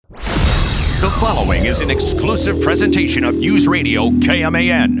The following is an exclusive presentation of News Radio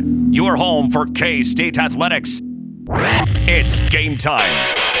KMAN, your home for K-State athletics. It's game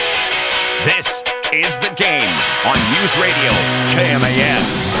time. This is The Game on News Radio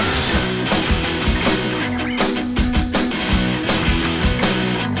KMAN.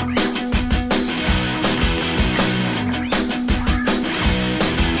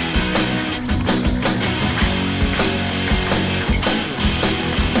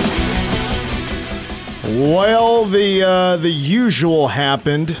 Well, the usual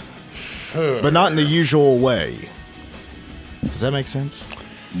happened, but not in the usual way. Does that make sense?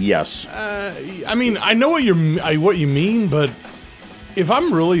 Yes. I mean, I know what you mean, but if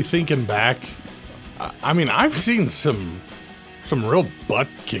I'm really thinking back, I mean, I've seen some real butt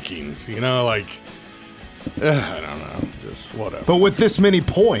kickings. You know, like I don't know, just whatever. But with this many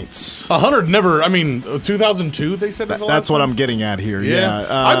points, 100 never. I mean, 2002. They said that's what I'm getting at here.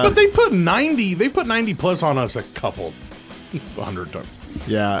 Yeah, but they put 90. They put 90 plus on us a couple 100 times.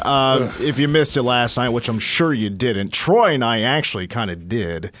 Yeah. If you missed it last night, which I'm sure you didn't, Troy and I actually kind of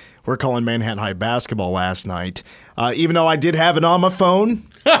did. We're calling Manhattan High basketball last night. Even though I did have it on my phone,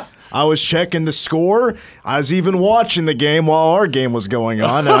 I was checking the score. I was even watching the game while our game was going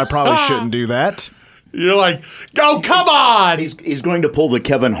on, and I probably shouldn't do that. You're like, go, come on! He's going to pull the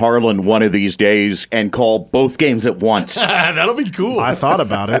Kevin Harlan one of these days and call both games at once. That'll be cool. I thought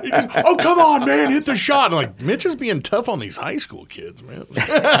about it. Oh, come on, man, hit the shot. And like, Mitch is being tough on these high school kids, man.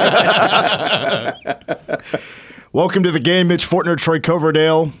 Welcome to The Game. Mitch Fortner, Troy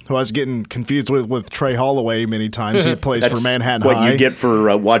Coverdale, who I was getting confused with Trey Holloway many times. He plays for Manhattan High. What you get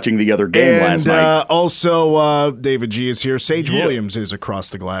for watching the other game last night. Also, David G is here. Sage Williams is across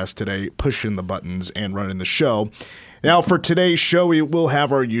the glass today, pushing the buttons and running the show. Now, for today's show, we will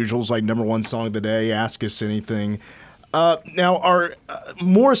have our usuals, like number one song of the day, Ask Us Anything. Now, our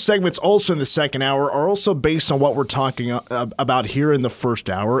more segments also in the second hour are also based on what we're talking about here in the first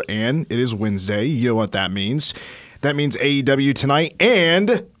hour, and it is Wednesday. You know what that means. That means AEW tonight,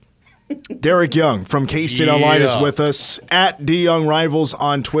 and Derek Young from K-State Online is with us, at DYoungRivals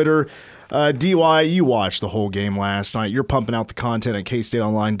on Twitter. DY, you watched the whole game last night. You're pumping out the content at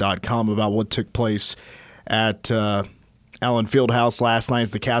kstateonline.com about what took place at Allen Fieldhouse last night as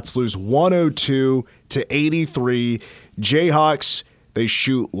the Cats lose 102-83. Jayhawks, they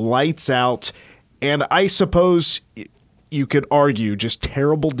shoot lights out. And I suppose you could argue just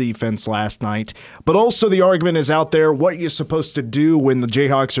terrible defense last night. But also the argument is out there, what you're supposed to do when the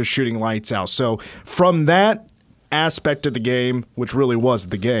Jayhawks are shooting lights out. So from that aspect of the game, which really was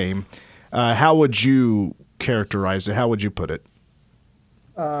the game, how would you characterize it? How would you put it?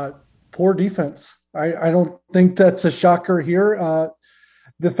 Poor defense. I don't think that's a shocker here.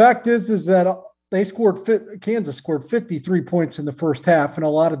 The fact is that Kansas scored 53 points in the first half, and a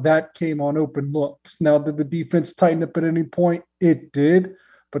lot of that came on open looks. Now, did the defense tighten up at any point? It did,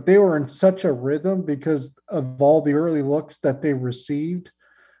 but they were in such a rhythm because of all the early looks that they received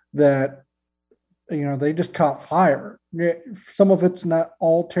that, they just caught fire. Some of it's not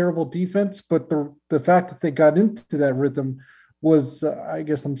all terrible defense, but the fact that they got into that rhythm was, I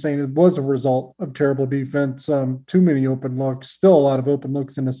guess I'm saying it was a result of terrible defense. Too many open looks, still a lot of open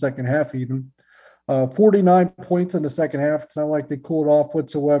looks in the second half even. 49 points in the second half. It's not like they cooled off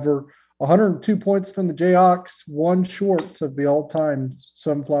whatsoever. 102 points from the Jayhawks, one short of the all-time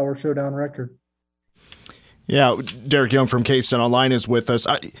Sunflower Showdown record. Yeah, Derek Young from K-State Online is with us.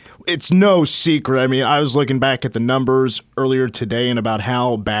 It's no secret. I mean, I was looking back at the numbers earlier today and about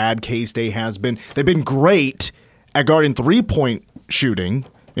how bad K-State has been. They've been great at guarding three-point shooting.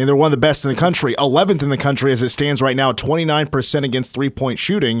 And they're one of the best in the country, 11th in the country as it stands right now, 29% against three-point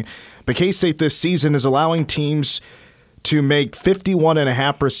shooting. But K-State this season is allowing teams to make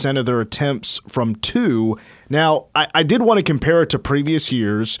 51.5% of their attempts from two. Now, I did want to compare it to previous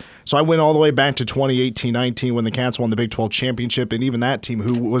years, so I went all the way back to 2018-19 when the Cats won the Big 12 championship, and even that team,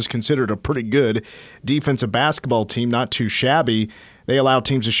 who was considered a pretty good defensive basketball team, not too shabby, they allowed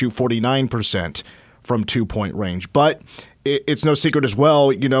teams to shoot 49% from two-point range. But it's no secret as well,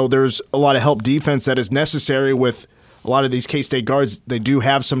 there's a lot of help defense that is necessary with a lot of these K-State guards. They do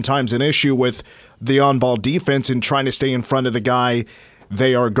have sometimes an issue with the on-ball defense and trying to stay in front of the guy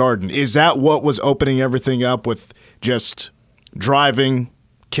they are guarding. Is that what was opening everything up with just driving,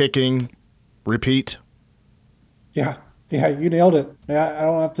 kicking, repeat? Yeah, you nailed it. I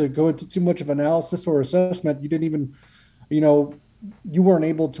don't have to go into too much of analysis or assessment. You didn't even, you weren't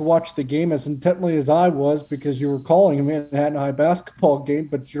able to watch the game as intently as I was because you were calling a Manhattan High basketball game,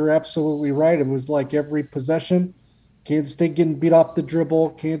 but you're absolutely right. It was like every possession, Kansas State getting beat off the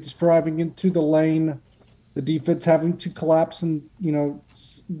dribble, Kansas driving into the lane, the defense having to collapse and,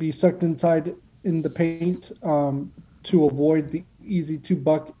 be sucked inside in the paint to avoid the easy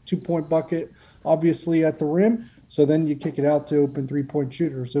 2-point bucket, obviously at the rim. So then you kick it out to open 3-point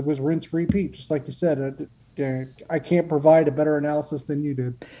shooters. It was rinse repeat, just like you said. I can't provide a better analysis than you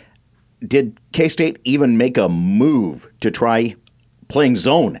did. Did K-State even make a move to try playing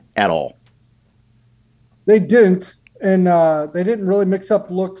zone at all? They didn't, and they didn't really mix up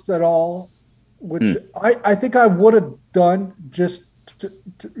looks at all, which I think I would have done just to,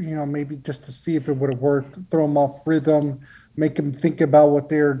 maybe just to see if it would have worked, throw them off rhythm, make them think about what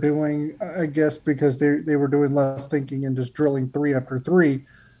they were doing, I guess, because they were doing less thinking and just drilling 3 after 3.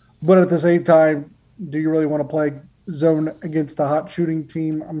 But at the same time, do you really want to play zone against a hot shooting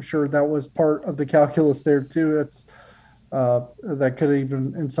team? I'm sure that was part of the calculus there too. That's that could have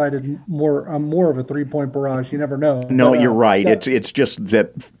even incited more of a 3-point barrage. You never know. No, but, you're right. It's just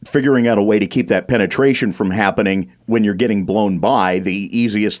that figuring out a way to keep that penetration from happening when you're getting blown by, the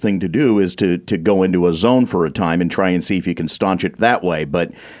easiest thing to do is to go into a zone for a time and try and see if you can staunch it that way.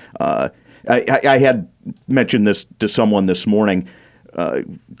 But I had mentioned this to someone this morning.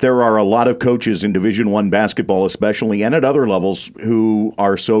 There are a lot of coaches in Division I basketball especially, and at other levels, who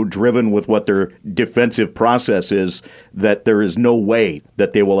are so driven with what their defensive process is that there is no way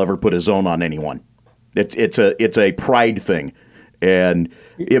that they will ever put a zone on anyone. It's a pride thing. And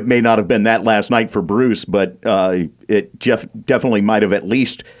it may not have been that last night for Bruce, but it definitely might have at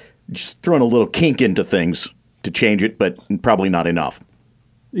least just thrown a little kink into things to change it, but probably not enough.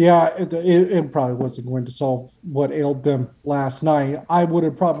 Yeah, it probably wasn't going to solve what ailed them last night. I would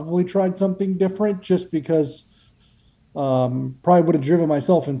have probably tried something different just because probably would have driven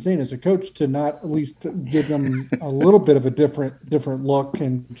myself insane as a coach to not at least give them a little bit of a different look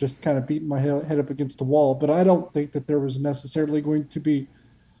and just kind of beat my head up against the wall. But I don't think that there was necessarily going to be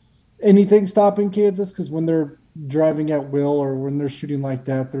anything stopping Kansas, because when they're driving at will or when they're shooting like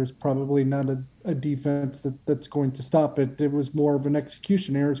that, there's probably not a defense that's going to stop it. It was more of an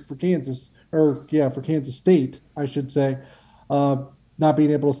execution errors for Kansas State, I should say, not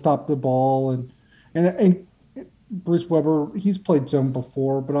being able to stop the ball. And Bruce Weber, he's played zone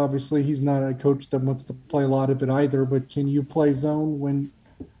before, but obviously he's not a coach that wants to play a lot of it either. But can you play zone when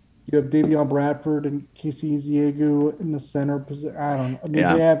you have Davion Bradford and Casey Eziegu in the center position? I don't know. I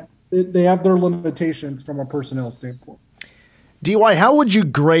mean, they have their limitations from a personnel standpoint. DY, how would you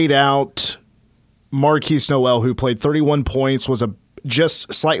grade out Marquise Noel, who played 31 points, was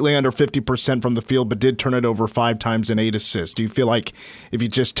just slightly under 50% from the field, but did turn it over 5 times and 8 assists? Do you feel like if you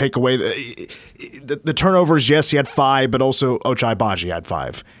just take away the turnovers, yes, he had 5, but also Ochai Agbaji had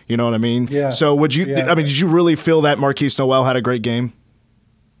 5. You know what I mean? Yeah. So would you? Yeah. I mean, did you really feel that Marquise Noel had a great game?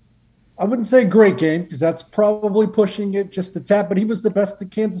 I wouldn't say great game, because that's probably pushing it just a tap, but he was the best that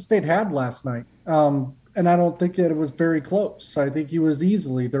Kansas State had last night. And I don't think that it was very close. I think he was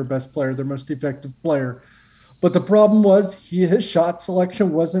easily their best player, their most effective player. But the problem was his shot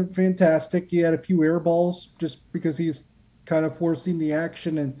selection wasn't fantastic. He had a few air balls just because he's kind of forcing the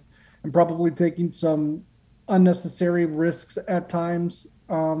action and probably taking some unnecessary risks at times.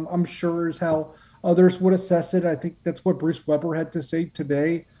 I'm sure is how others would assess it. I think that's what Bruce Weber had to say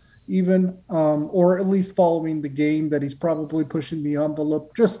today, even, or at least following the game, that he's probably pushing the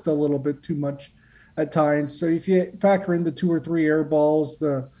envelope just a little bit too much at times. So if you factor in the 2 or 3 air balls,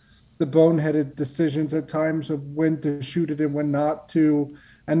 the boneheaded decisions at times of when to shoot it and when not to,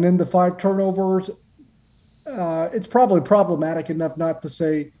 and then the 5 turnovers, it's probably problematic enough not to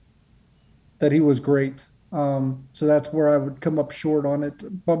say that he was great. So that's where I would come up short on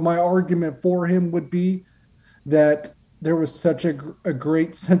it. But my argument for him would be that there was such a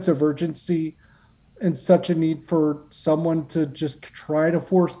great sense of urgency and such a need for someone to just try to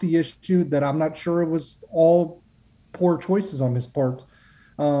force the issue that I'm not sure it was all poor choices on his part.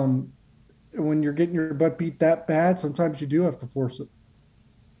 When you're getting your butt beat that bad, sometimes you do have to force it.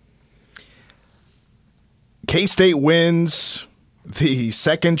 K-State wins the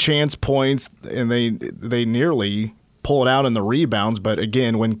second chance points, and they nearly pull it out in the rebounds. But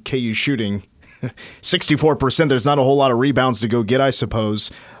again, when KU's shooting 64%, there's not a whole lot of rebounds to go get, I suppose.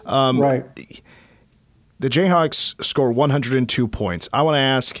 Right. The Jayhawks score 102 points. I want to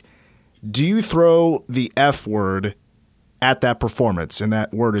ask, do you throw the F word at that performance? And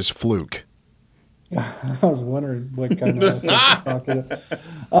that word is fluke. I was wondering what kind of talking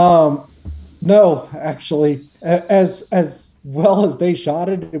about. No, actually, as well as they shot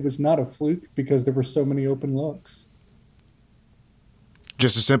it, it was not a fluke because there were so many open looks.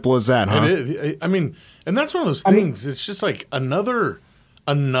 Just as simple as that, huh? It is. I mean, and that's one of those things. It's just like another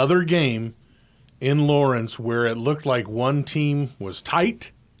game in Lawrence where it looked like one team was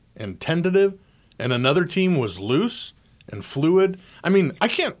tight and tentative, and another team was loose and fluid. I mean, I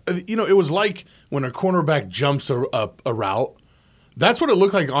can't, it was like when a cornerback jumps a route. That's what it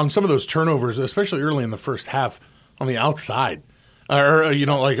looked like on some of those turnovers, especially early in the first half on the outside, or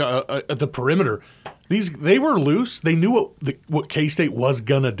at the perimeter. They were loose. They knew what K-State was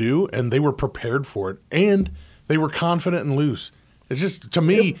gonna do, and they were prepared for it, and they were confident and loose. It's just, to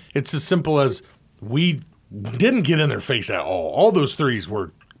me, it's as simple as we didn't get in their face at all. All those threes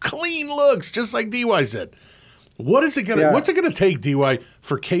were clean looks, just like DY said. What's it gonna take, DY,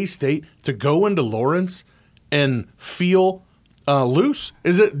 for K-State to go into Lawrence and feel loose?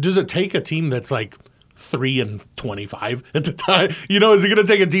 Does it take a team that's like 3-25 at the time? Is it going to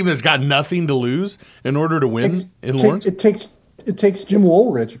take a team that's got nothing to lose in order to win in Lawrence? It takes Jim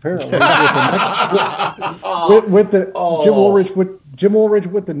Woolridge, apparently, Jim Woolridge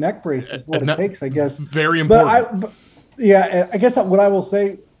with the neck brace is what it takes, I guess. Very important. I guess what I will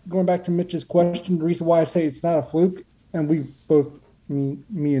say, going back to Mitch's question, the reason why I say it's not a fluke, and we both,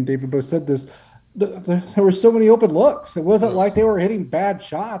 me and David both said this. There were so many open looks. It wasn't like they were hitting bad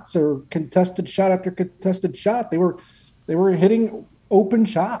shots or contested shot after contested shot. They were hitting open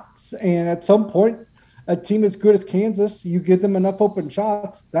shots. And at some point, a team as good as Kansas, you give them enough open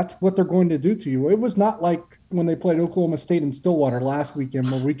shots, that's what they're going to do to you. It was not like when they played Oklahoma State in Stillwater last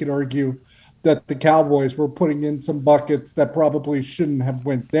weekend, where we could argue that the Cowboys were putting in some buckets that probably shouldn't have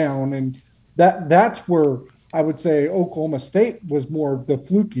went down. And that's where I would say Oklahoma State was more the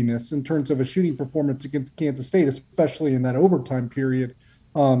flukiness in terms of a shooting performance against Kansas State, especially in that overtime period.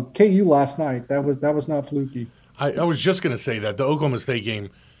 KU last night, that was not fluky. I was just going to say that the Oklahoma State game,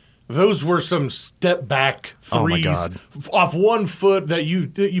 those were some step back threes off 1 foot that you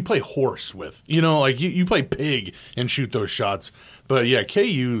play horse with. You play pig and shoot those shots. But yeah,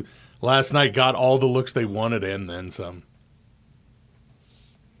 KU last night got all the looks they wanted and then some.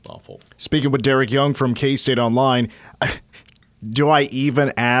 Awful. Speaking with Derek Young from K-State Online, do I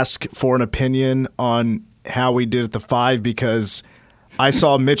even ask for an opinion on how we did at the 5? Because I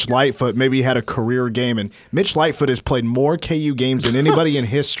saw Mitch Lightfoot, maybe he had a career game, and Mitch Lightfoot has played more KU games than anybody in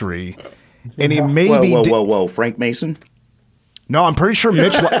history. And he maybe Whoa, Frank Mason? No, I'm pretty sure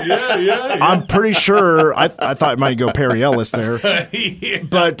Mitch. Yeah. I'm pretty sure. I thought it might go Perry Ellis there,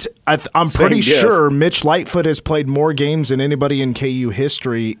 but I'm pretty sure Mitch Lightfoot has played more games than anybody in KU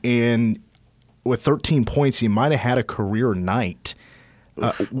history, and with 13 points, he might have had a career night.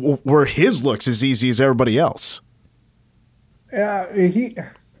 Were his looks as easy as everybody else? He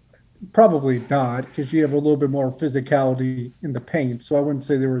probably not, because you have a little bit more physicality in the paint. So I wouldn't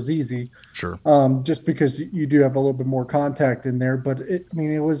say they were as easy. Sure. Just because you do have a little bit more contact in there. But it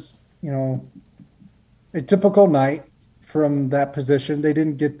was, a typical night from that position. They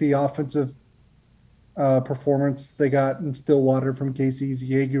didn't get the offensive performance they got in Stillwater from Casey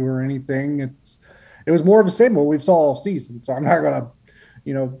Eziagu or anything. It was more of the same what we've saw all season. So I'm not going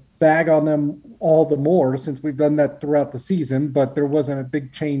to, bag on them all the more, since we've done that throughout the season, but there wasn't a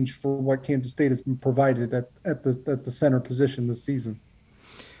big change for what Kansas State has been provided at the center position this season.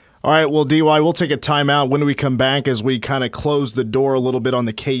 All right, well, DY, we'll take a timeout. When we come back, as we kind of close the door a little bit on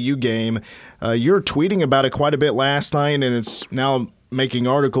the KU game, you're tweeting about it quite a bit last night, and it's now making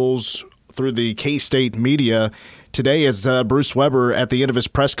articles through the K-State media. Today is Bruce Weber at the end of his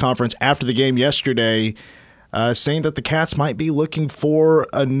press conference after the game yesterday, saying that the Cats might be looking for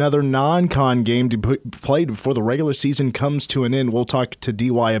another non-con game to be played before the regular season comes to an end. We'll talk to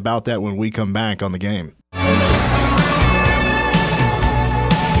DY about that when we come back on the game.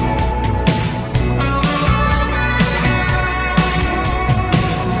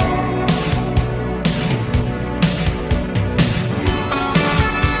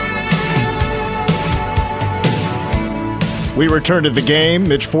 We return to the game.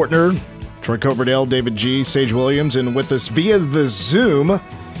 Mitch Fortner, Troy Coverdale, David G., Sage Williams, and with us via the Zoom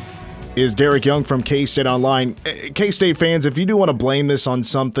is Derek Young from K-State Online. K-State fans, if you do want to blame this on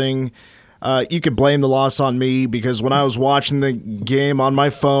something, you could blame the loss on me, because when I was watching the game on my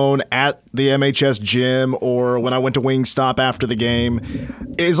phone at the MHS gym, or when I went to Wingstop after the game,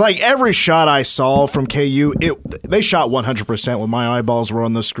 it's like every shot I saw from KU, they shot 100% when my eyeballs were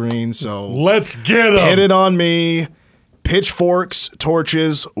on the screen. So let's get them. Hit it on me. Pitchforks,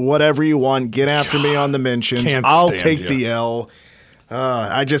 torches, whatever you want. Get after me on the mentions. I'll take the L.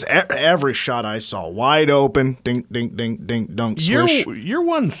 Every shot I saw, wide open, dink, dink, dink, dink, dunk, swish. You're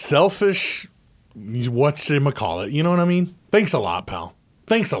one selfish, whatchamacallit, you know what I mean? Thanks a lot, pal.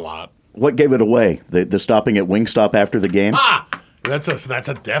 Thanks a lot. What gave it away? The stopping at Wingstop after the game? That's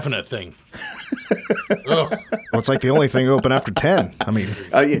a definite thing. Well, it's like the only thing open after 10. I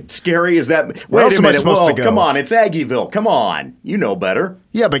mean, Scary as that. Where Wait else a am I minute. supposed Whoa, to go? come on. It's Aggieville. Come on. You know better.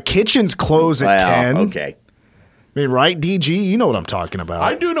 yeah, but kitchens close at 10. Okay. I mean, right, DG? You know what I'm talking about.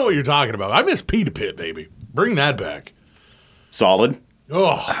 I do know what you're talking about. I miss Pita Pit, baby. Bring that back. Solid.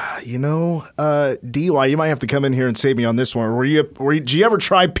 Oh, You know, DY, you might have to come in here and save me on this one. Did you ever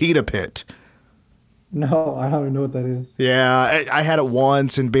try Pita Pit? No, I don't even know what that is. Yeah, I had it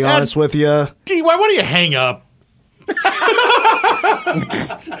once, and to be honest with you, DY, why do you hang up?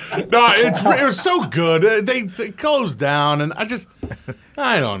 No, it was so good. They closed down, and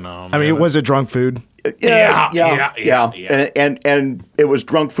I don't know. I mean, was it drunk food? Yeah. And it was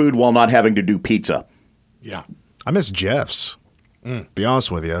drunk food while not having to do pizza. Yeah. I miss Jeff's. Be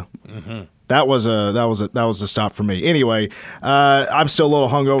honest with you. Mm-hmm. That was a stop for me. Anyway, I'm still a little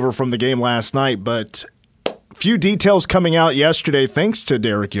hungover from the game last night, but few details coming out yesterday thanks to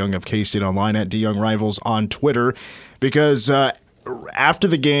Derek Young of K-State Online at DYoungRivals on Twitter, because after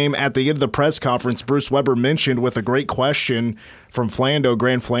the game, at the end of the press conference, Bruce Weber mentioned with a great question from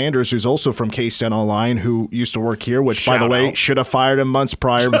Grant Flanders, who's also from K-State Online, who used to work here, which, by the way, should have fired him months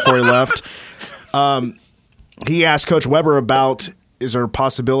prior before he left. He asked Coach Weber about, is there a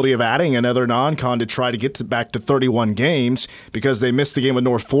possibility of adding another non-con to try to get back to 31 games, because they missed the game with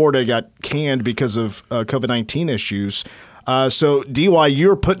North Florida, got canned because of COVID-19 issues. So, DY,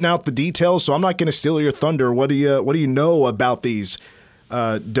 you're putting out the details, so I'm not going to steal your thunder. What do you know about these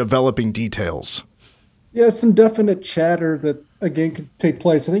developing details? Yeah, some definite chatter that, again, could take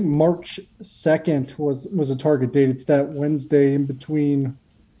place. I think March 2nd was a target date. It's that Wednesday in between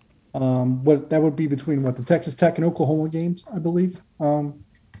that would be between the Texas Tech and Oklahoma games, I believe.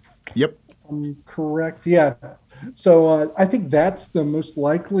 Yep. Correct. Yeah. So I think that's the most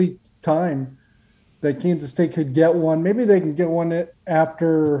likely time that Kansas State could get one. Maybe they can get one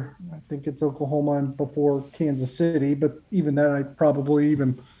after, I think it's Oklahoma and before Kansas City, but even that I probably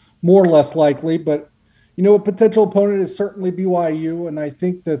even more or less likely. But, a potential opponent is certainly BYU, and I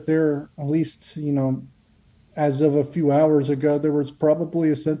think that they're at least, as of a few hours ago, there was probably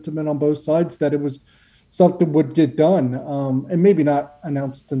a sentiment on both sides that it was something would get done, and maybe not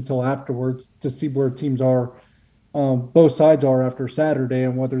announced until afterwards to see where teams are, both sides are after Saturday,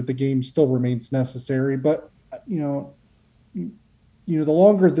 and whether the game still remains necessary. But the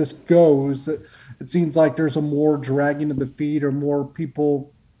longer this goes, it seems like there's a more dragging of the feet, or more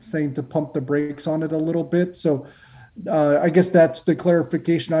people saying to pump the brakes on it a little bit. So I guess that's the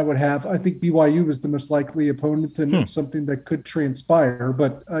clarification I would have. I think BYU is the most likely opponent, and it's something that could transpire,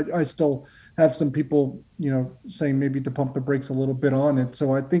 but I still have some people, saying maybe to pump the brakes a little bit on it.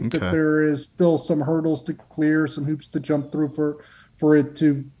 So I think that there is still some hurdles to clear, some hoops to jump through for it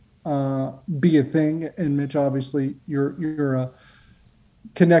to be a thing. And Mitch, obviously you're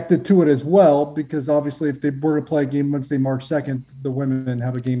connected to it as well, because obviously if they were to play a game Wednesday, March 2nd, the women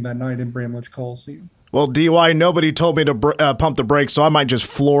have a game that night in Bramlage Coliseum. Well, DY, nobody told me to pump the brakes, so I might just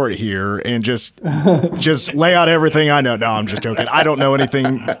floor it here and just lay out everything I know. No, I'm just joking. I don't know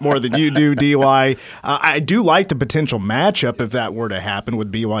anything more than you do, DY. I do like the potential matchup if that were to happen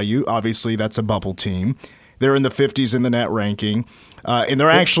with BYU. Obviously, that's a bubble team. They're in the 50s in the net ranking. And they're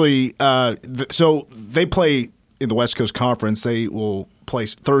actually so they play in the West Coast Conference. They will play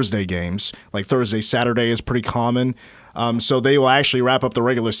Thursday games. Like Thursday, Saturday is pretty common. So they will actually wrap up the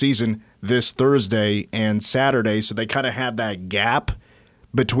regular season this Thursday and Saturday. So they kind of have that gap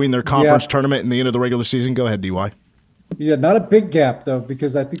between their conference tournament and the end of the regular season. Go ahead, DY. Yeah, not a big gap, though,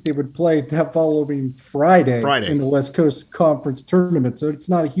 because I think they would play that following Friday in the West Coast Conference tournament. So it's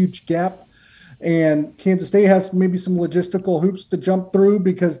not a huge gap. And Kansas State has maybe some logistical hoops to jump through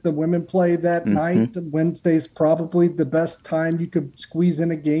because the women play that night. Wednesday's probably the best time you could squeeze in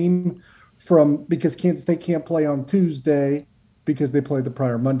a game because Kansas State can't play on Tuesday because they played the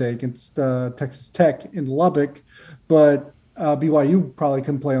prior Monday against Texas Tech in Lubbock. But BYU probably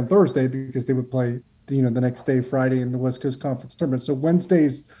couldn't play on Thursday because they would play the next day, Friday, in the West Coast Conference tournament. So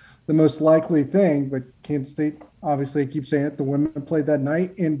Wednesday's the most likely thing, but Kansas State, obviously, I keep saying it, the women played that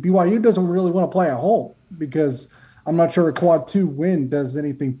night, and BYU doesn't really want to play at home because I'm not sure a quad 2 win does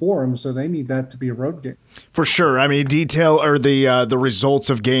anything for them, so they need that to be a road game. For sure. I mean, the results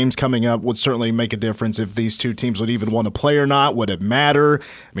of games coming up would certainly make a difference if these two teams would even want to play or not. Would it matter?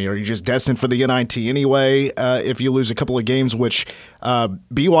 I mean, are you just destined for the NIT anyway if you lose a couple of games, which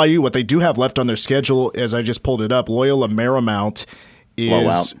BYU, what they do have left on their schedule, as I just pulled it up, Loyola Marymount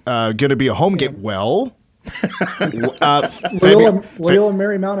is going to be a home game. Well, Loyola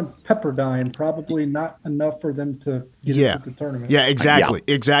Marymount and Pepperdine, probably not enough for them to get into the tournament. Yeah,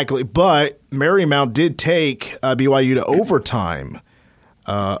 exactly. But Marymount did take BYU to overtime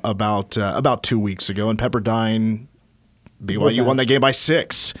about 2 weeks ago, and Pepperdine BYU won that game by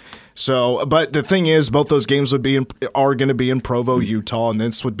 6. So, but the thing is, both those games are going to be in Provo, Utah, and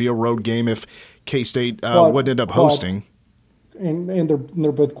this would be a road game if K-State would end up hosting. And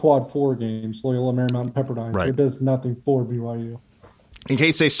they're both quad 4 games, Loyola Marymount and Pepperdine. Right. So it does nothing for BYU. In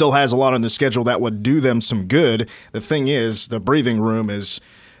K-State still has a lot on the schedule that would do them some good. The thing is, the breathing room is,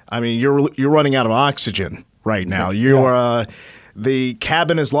 I mean, you're running out of oxygen right now. The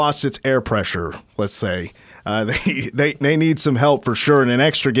cabin has lost its air pressure, let's say. They need some help for sure, and an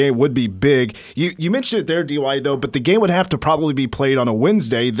extra game would be big. You mentioned it there, DY, though, but the game would have to probably be played on a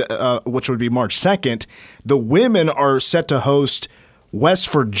Wednesday, which would be March 2nd. The women are set to host West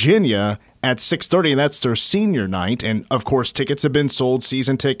Virginia at 6:30, and that's their senior night. And, of course, tickets have been sold,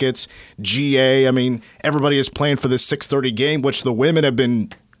 season tickets, GA. I mean, everybody is playing for this 6:30 game, which the women have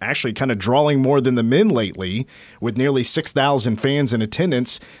been actually kind of drawing more than the men lately, with nearly 6,000 fans in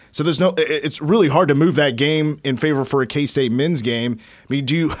attendance. So it's really hard to move that game in favor for a K-State men's game. I mean,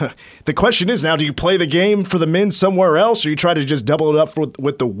 the question is now, do you play the game for the men somewhere else, or you try to just double it up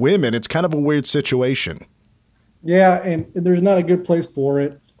with the women? It's kind of a weird situation. Yeah, and there's not a good place for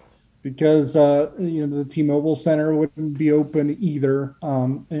it because the T-Mobile Center wouldn't be open either.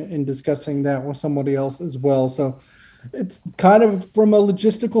 In discussing that with somebody else as well, so it's kind of, from a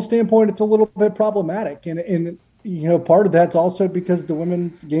logistical standpoint, it's a little bit problematic, and part of that's also because the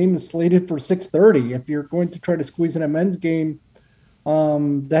women's game is slated for 6:30. If you're going to try to squeeze in a men's game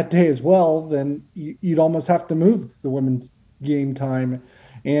that day as well, then you'd almost have to move the women's game time.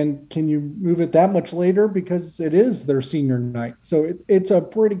 And can you move it that much later? Because it is their senior night. So it's a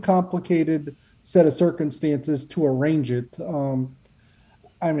pretty complicated set of circumstances to arrange it.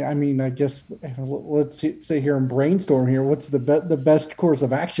 I mean, I guess let's say here and brainstorm here. What's the best course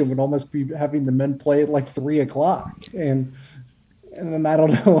of action would almost be having the men play at like 3:00, and then I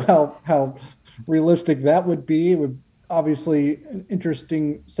don't know how realistic that would be. It would obviously an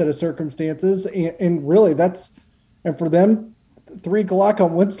interesting set of circumstances, and really and for them, 3:00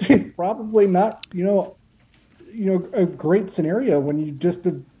 on Wednesday is probably not a great scenario when you just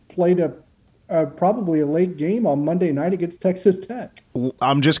have played probably a late game on Monday night against Texas Tech.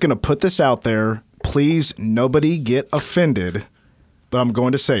 I'm just going to put this out there. Please, nobody get offended, but I'm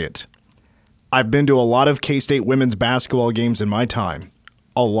going to say it. I've been to a lot of K-State women's basketball games in my time.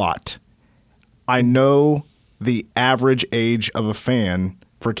 A lot. I know the average age of a fan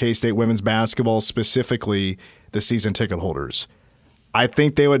for K-State women's basketball, specifically the season ticket holders. I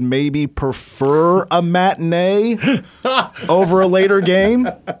think they would maybe prefer a matinee over a later game.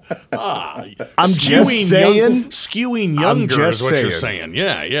 I'm just saying. Skewing younger is what you're saying.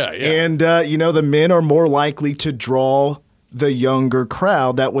 Yeah. And, the men are more likely to draw the younger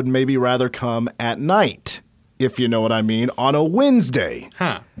crowd that would maybe rather come at night, if you know what I mean, on a Wednesday.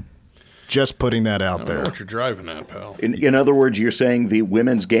 Huh. Just putting that out there. I don't know what you're driving at, pal. In other words, you're saying the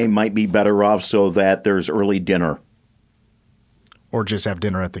women's game might be better off so that there's early dinner. Or just have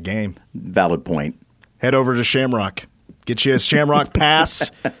dinner at the game. Valid point. Head over to Shamrock. Get you a Shamrock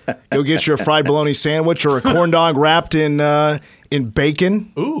pass. Go get you a fried bologna sandwich or a corn dog wrapped in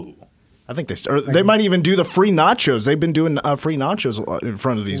bacon. Ooh. I think they might even do the free nachos. They've been doing free nachos in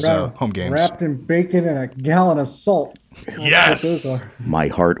front of these home games. Wrapped in bacon and a gallon of salt. Yes. My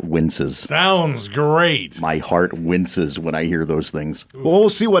heart winces. Sounds great. My heart winces when I hear those things. Well, we'll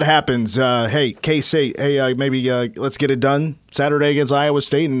see what happens. Hey, K-State, maybe let's get it done Saturday against Iowa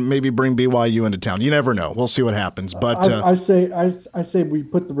State and maybe bring BYU into town. You never know. We'll see what happens. But I say we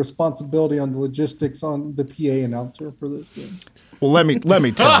put the responsibility on the logistics on the PA announcer for this game. Well, let me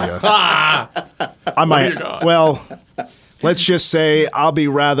tell you. I might. Well, let's just say I'll be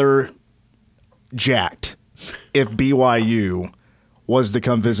rather jacked if BYU was to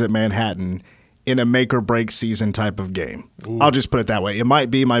come visit Manhattan in a make-or-break season type of game. Ooh. I'll just put it that way. It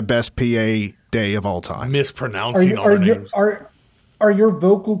might be my best PA day of all time. Mispronouncing all the names. Are your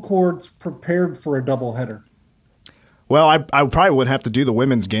vocal cords prepared for a doubleheader? Well, I probably would have to do the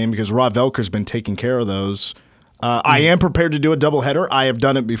women's game because Rob Velker's been taking care of those. I am prepared to do a doubleheader. I have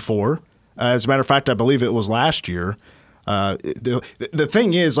done it before. As a matter of fact, I believe it was last year. The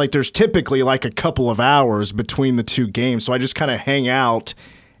thing is, like, there's typically like a couple of hours between the two games, so I just kind of hang out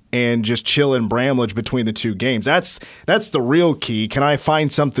and just chill in Bramlage between the two games. That's the real key. Can I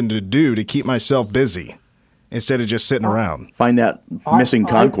find something to do to keep myself busy instead of just sitting around? Find that missing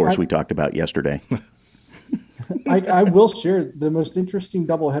concourse we talked about yesterday. I will share the most interesting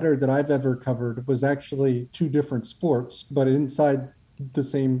doubleheader that I've ever covered was actually two different sports, but inside the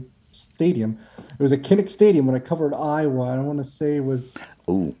same stadium. It was at Kinnick Stadium when I covered Iowa. I want to say it was.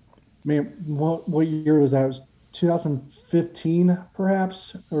 Ooh. Man, what year was that? It was 2015,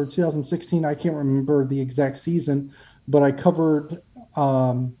 perhaps, or 2016. I can't remember the exact season, but I covered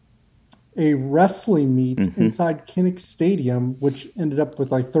a wrestling meet inside Kinnick Stadium, which ended up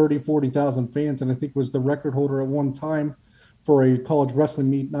with like 40,000 fans. And I think was the record holder at one time for a college wrestling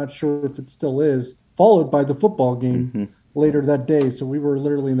meet. Not sure if it still is, followed by the football game later that day. So we were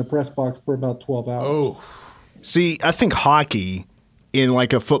literally in the press box for about 12 hours. Oh, See, I think hockey in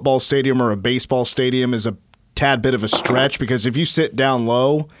like a football stadium or a baseball stadium is a tad bit of a stretch because if you sit down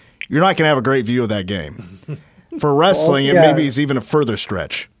low, you're not going to have a great view of that game. For wrestling, it maybe is even a further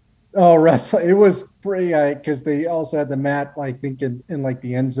stretch. Oh, wrestling! It was pretty because they also had the mat, I think, in like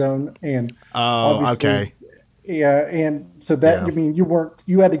the end zone, and okay, yeah, and so that I mean,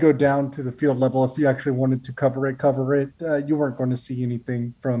 you had to go down to the field level if you actually wanted to cover it. You weren't going to see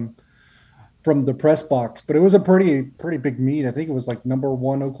anything from the press box, but it was a pretty big meet. I think it was like number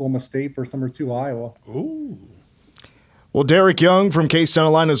 1 Oklahoma State versus number 2 Iowa. ooh. Well, Derek Young from K-State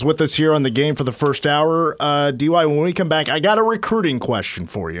Online is with us here on the game for the first hour. DY, when we come back, I got a recruiting question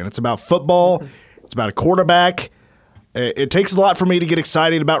for you, and it's about football. It's about a quarterback. It takes a lot for me to get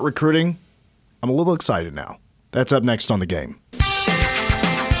excited about recruiting. I'm a little excited now. That's up next on the game.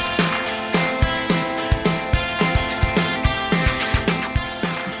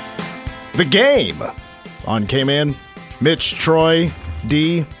 The game on K-Man. Mitch, Troy,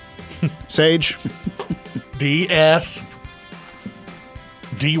 D, Sage. DS,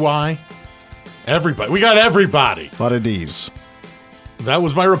 DY, everybody. We got everybody. A lot of D's. That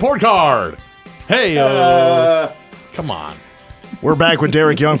was my report card. Hey, come on. We're back with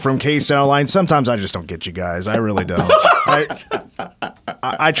Derek Young from K-State Online. Sometimes I just don't get you guys. I really don't.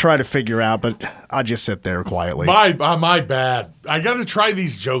 I try to figure out, but I just sit there quietly. My bad. I got to try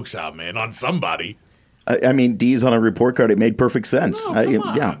these jokes out, man, on somebody. I mean, D's on a report card. It made perfect sense. No, come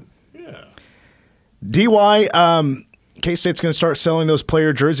on. Yeah. DY, K-State's going to start selling those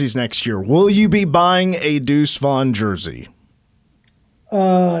player jerseys next year. Will you be buying a Deuce Vaughn jersey?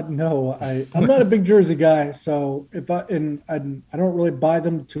 No, I'm not a big jersey guy, so I don't really buy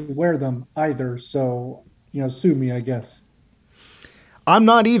them to wear them either. So, sue me, I guess. I'm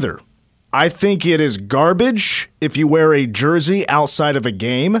not either. I think it is garbage if you wear a jersey outside of a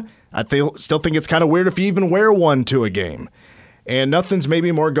game. I still think it's kind of weird if you even wear one to a game. And nothing's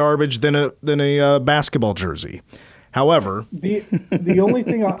maybe more garbage than a basketball jersey. However, the only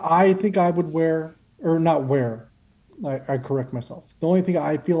thing I think I would wear or not wear, I correct myself. The only thing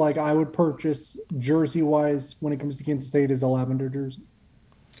I feel like I would purchase jersey wise when it comes to Kansas State is a lavender jersey.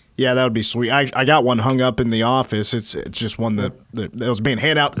 Yeah, that would be sweet. I got one hung up in the office. It's just one that was being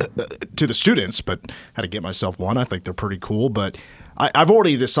handed out to the students, but I had to get myself one. I think they're pretty cool, but I've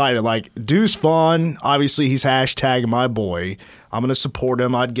already decided, like, Deuce Vaughn, obviously he's hashtag my boy. I'm going to support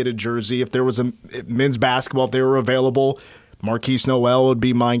him. I'd get a jersey. If there was a men's basketball, if they were available, Marquise Noel would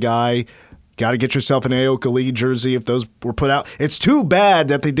be my guy. Got to get yourself an Aoka Lee jersey if those were put out. It's too bad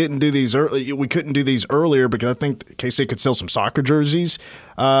that they didn't do these early. We couldn't do these earlier because I think K-State could sell some soccer jerseys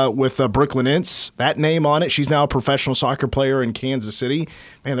with Brooklyn Ince. That name on it. She's now a professional soccer player in Kansas City.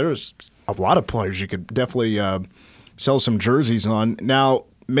 Man, there's a lot of players you could definitely sell some jerseys on. Now,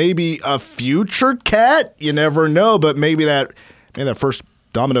 maybe a future Cat, you never know, but maybe that first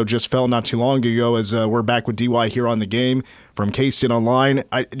domino just fell not too long ago as we're back with DY here on the game from K-State Online.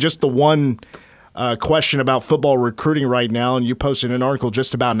 Just the one question about football recruiting right now, and you posted an article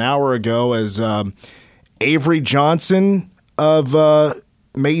just about an hour ago as Avery Johnson of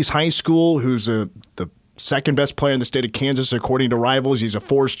Mays High School, who's the second best player in the state of Kansas according to Rivals. He's a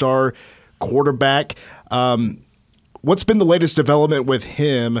 4-star quarterback. What's been the latest development with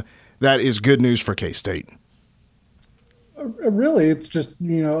him that is good news for K-State? Really, it's just,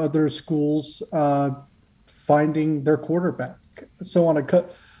 other schools finding their quarterback. So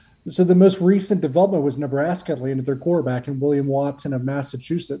the most recent development was Nebraska landed their quarterback in William Watson of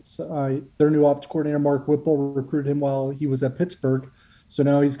Massachusetts. Their new offensive coordinator, Mark Whipple, recruited him while he was at Pittsburgh. So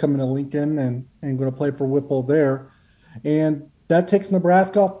now he's coming to Lincoln and going to play for Whipple there. And that takes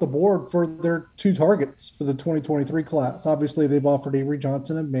Nebraska off the board for their 2 targets for the 2023 class. Obviously, they've offered Avery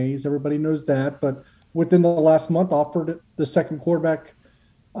Johnson of Mays. Everybody knows that. But within the last month, offered the second quarterback,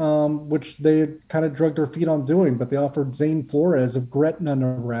 which they had kind of dragged their feet on doing. But they offered Zane Flores of Gretna,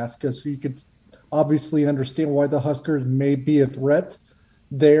 Nebraska. So you could obviously understand why the Huskers may be a threat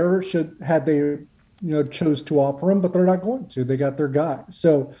there had they chose to offer him, but they're not going to. They got their guy.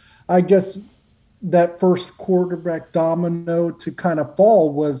 So I guess that first quarterback domino to kind of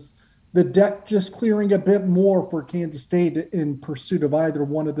fall was the deck just clearing a bit more for Kansas State in pursuit of either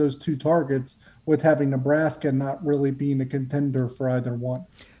one of those 2 targets, with having Nebraska not really being a contender for either one.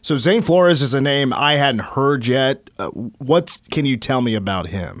 So Zane Flores is a name I hadn't heard yet. What can you tell me about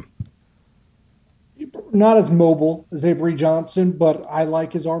him? Not as mobile as Avery Johnson, but I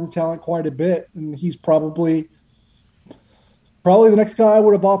like his arm talent quite a bit, and he's probably the next guy I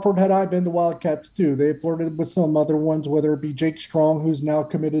would have offered had I been the Wildcats too. They flirted with some other ones, whether it be Jake Strong, who's now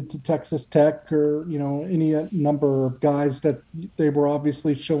committed to Texas Tech, or any number of guys that they were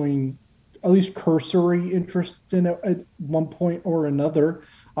obviously showing at least cursory interest in at one point or another.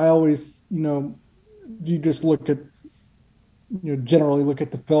 I always, you just look at, generally look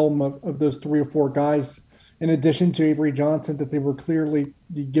at the film of those 3 or 4 guys, in addition to Avery Johnson, that they were clearly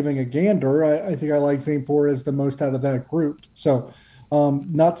giving a gander. I think I like Zane Flores the most out of that group. So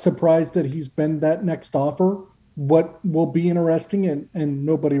not surprised that he's been that next offer. What will be interesting, and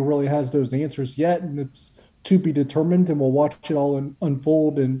nobody really has those answers yet, and it's to be determined, and we'll watch it all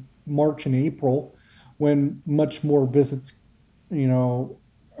unfold in March and April when much more visits,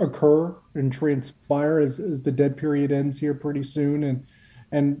 occur and transpire as the dead period ends here pretty soon,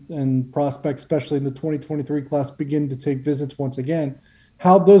 and prospects, especially in the 2023 class, begin to take visits once again.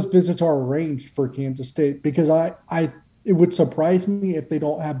 How those visits are arranged for Kansas State, because it would surprise me if they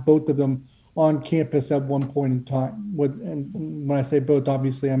don't have both of them on campus at one point in time. And when I say both,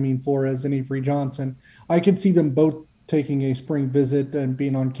 obviously I mean Flores and Avery Johnson. I could see them both taking a spring visit and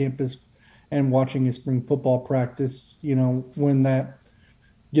being on campus and watching a spring football practice, when that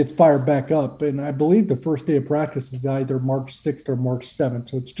gets fired back up. And I believe the first day of practice is either March 6th or March 7th.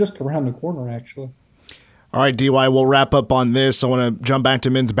 So it's just around the corner, actually. All right, DY, we'll wrap up on this. I want to jump back to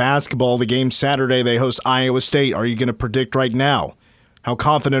men's basketball. The game Saturday, they host Iowa State. Are you going to predict right now? How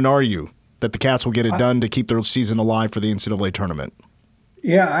confident are you that the Cats will get it done to keep their season alive for the NCAA tournament?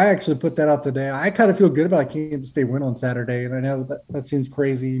 Yeah, I actually put that out today. I kind of feel good about a Kansas State win on Saturday. And I know that seems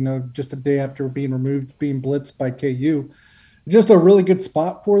crazy, just a day after being removed, being blitzed by KU. Just a really good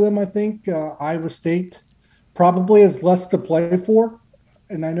spot for them, I think. Iowa State probably has less to play for.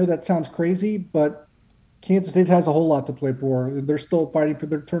 And I know that sounds crazy, but Kansas State has a whole lot to play for. They're still fighting for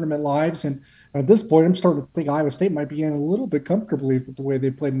their tournament lives. And at this point, I'm starting to think Iowa State might be in a little bit comfortably with the way they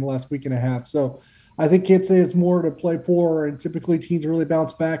played in the last week and a half. So I think Kansas State has more to play for. And typically teams really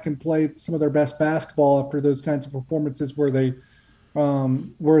bounce back and play some of their best basketball after those kinds of performances where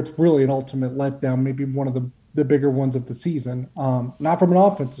where it's really an ultimate letdown, maybe one of the bigger ones of the season. Not from an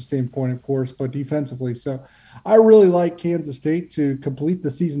offensive standpoint, of course, but defensively. So I really like Kansas State to complete the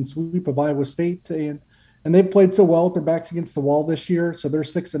season sweep of Iowa State. And they've played so well with their backs against the wall this year. So they're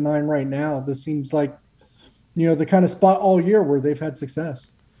 6-9 right now. This seems like, the kind of spot all year where they've had success.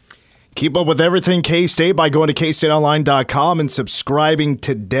 Keep up with everything K-State by going to KStateOnline.com and subscribing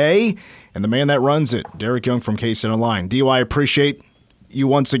today. And the man that runs it, Derek Young from K-State Online. DY, I appreciate you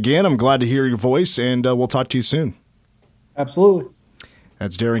once again. I'm glad to hear your voice, and we'll talk to you soon. Absolutely.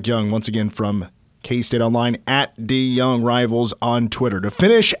 That's Derek Young, once again from K-State Online, at DYoungRivals on Twitter. To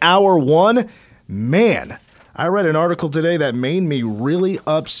finish hour one, man, I read an article today that made me really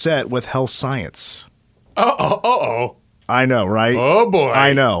upset with health science. Uh-oh. I know, right? Oh, boy.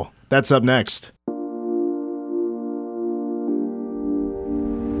 I know. That's up next.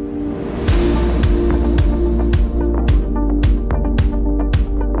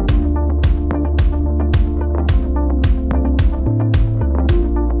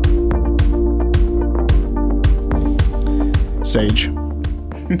 Sage,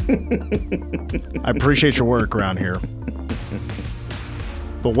 I appreciate your work around here.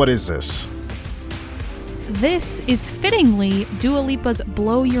 But what is this? This is fittingly Dua Lipa's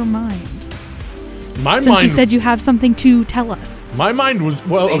Blow Your Mind. Since you said you have something to tell us. My mind was,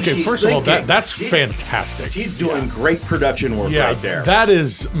 first of all, that's She's fantastic. She's doing great production work right there. That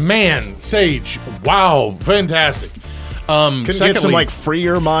is, Sage, wow, fantastic. Couldn't get some Free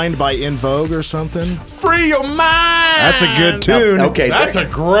Your Mind by In Vogue or something? Free Your Mind! That's a good tune. Okay, that's a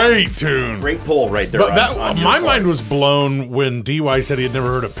great tune. Great pull right there. But my mind was blown when DY said he had never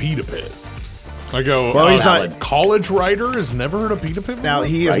heard of Pita Pit. I go, well, he's not. College writer has never heard of Pita Pit before? Now,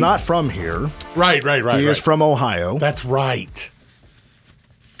 he is not from here. Right. He is from Ohio. That's right.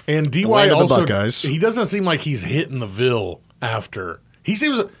 And DY also, Buckeyes. He doesn't seem like he's hitting the Ville after.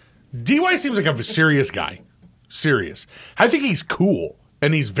 DY seems like a serious guy. Serious. I think he's cool,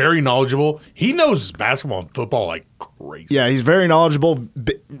 and he's very knowledgeable. He knows basketball and football like crazy. Yeah, he's very knowledgeable.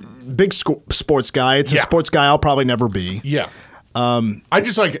 Big sports guy. It's a sports guy I'll probably never be. Yeah. I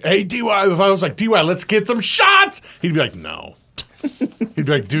just hey, DY, if I was like, DY, let's get some shots, he'd be like, no. He'd be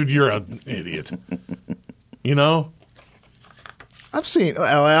like, dude, you're an idiot. I've seen.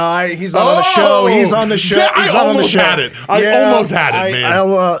 He's not on the show. He's on the show. Yeah, He's I not on the almost show. had it. I almost had it,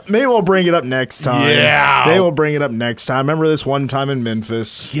 man. Maybe we'll bring it up next time. Yeah. Maybe we'll bring it up next time. Remember this one time in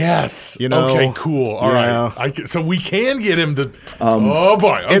Memphis? Yes. You know, okay, cool. All yeah. right. So we can get him to. Oh,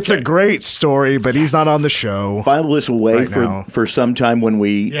 boy. Okay. It's a great story, but he's not on the show. File this away for some time when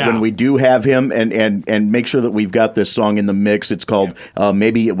we do have him, and make sure that we've got this song in the mix. It's called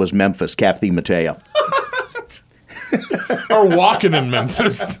Maybe It Was Memphis, Kathy Mattea. Or walking in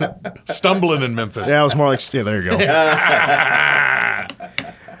Memphis. Stumbling in Memphis. Yeah, it was more like, yeah, there you go.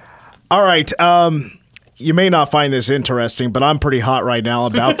 All right. You may not find this interesting, but I'm pretty hot right now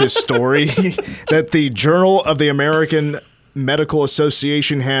about this story that the Journal of the American Medical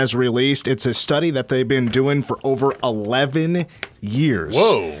Association has released. It's a study that they've been doing for over 11 years.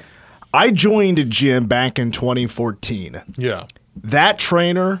 Whoa. I joined a gym back in 2014. Yeah. That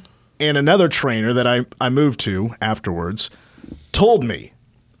trainer and another trainer that I moved to afterwards told me,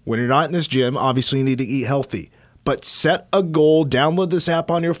 when you're not in this gym, obviously you need to eat healthy, but set a goal, download this app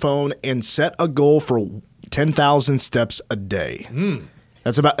on your phone, and set a goal for 10,000 steps a day.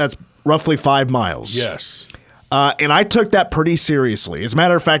 That's roughly 5 miles. Yes. And I took that pretty seriously. As a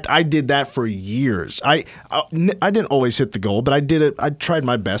matter of fact, I did that for years. I didn't always hit the goal, but I did it. I tried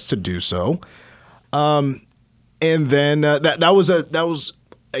my best to do so. And then that was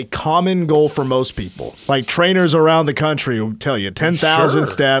a common goal for most people. Like trainers around the country will tell you 10,000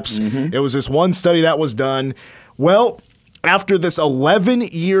 steps. Mm-hmm. It was this one study that was done. Well, after this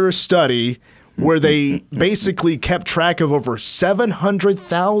 11-year study where they basically kept track of over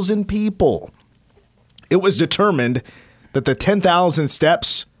 700,000 people, it was determined that the 10,000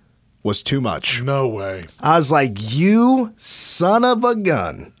 steps was too much. No way. I was like, you son of a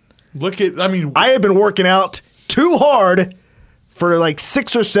gun. I had been working out too hard for like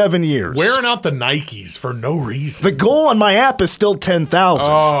 6 or 7 years. Wearing out the Nikes for no reason. The goal on my app is still 10,000.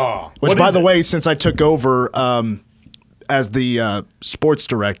 Oh. Which, by the way, since I took over as the sports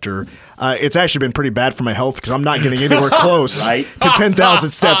director, it's actually been pretty bad for my health because I'm not getting anywhere close to 10,000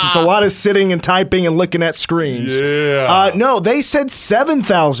 steps. It's a lot of sitting and typing and looking at screens. Yeah. No, they said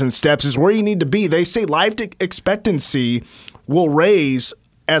 7,000 steps is where you need to be. They say life expectancy will raise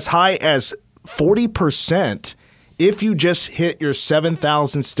as high as 40% if you just hit your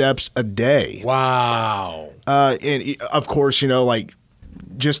 7,000 steps a day. Wow. And of course, like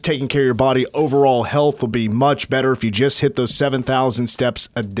just taking care of your body, overall health will be much better if you just hit those 7,000 steps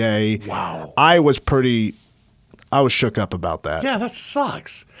a day. Wow. I was shook up about that. Yeah, that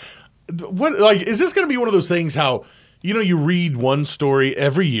sucks. Is this going to be one of those things how, you read one story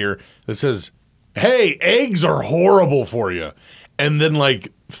every year that says, hey, eggs are horrible for you. And then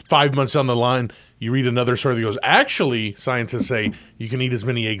 5 months down the line, you read another story that goes, actually, scientists say you can eat as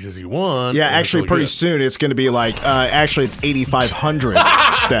many eggs as you want. Yeah, actually, pretty soon it's going to be actually it's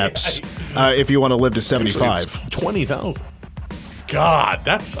 8,500 steps if you want to live to 75. 20,000. God,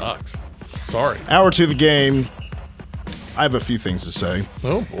 that sucks. Sorry. Hour 2 of the game. I have a few things to say.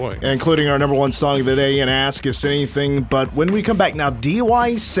 Oh, boy. Including our number one song of the day and Ask Us Anything. But when we come back now,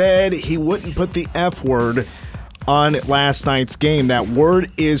 DY said he wouldn't put the F word on last night's game. That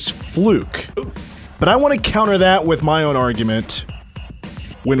word is fluke. But I want to counter that with my own argument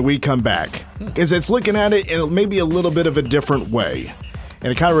when we come back. Because it's looking at it in maybe a little bit of a different way.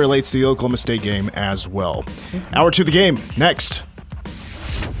 And it kind of relates to the Oklahoma State game as well. Hour 2 of the game, next.